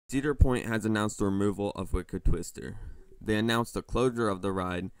Cedar Point has announced the removal of Wicked Twister. They announced the closure of the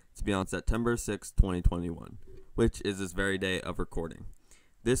ride to be on September 6, 2021, which is this very day of recording.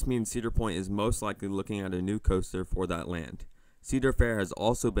 This means Cedar Point is most likely looking at a new coaster for that land. Cedar Fair has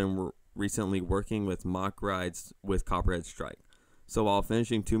also been recently working with Mack rides with Copperhead Strike. So while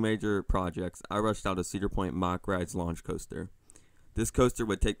finishing two major projects, I rushed out a Cedar Point Mack rides launch coaster. This coaster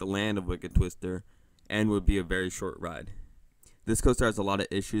would take the land of Wicked Twister and would be a very short ride. This coaster has a lot of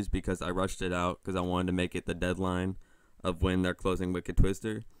issues because I rushed it out because I wanted to make it the deadline of when they're closing Wicked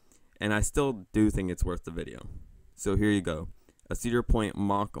Twister, and I still do think it's worth the video. So here you go, a Cedar Point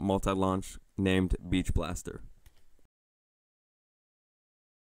Mack multi-launch named Beach Blaster.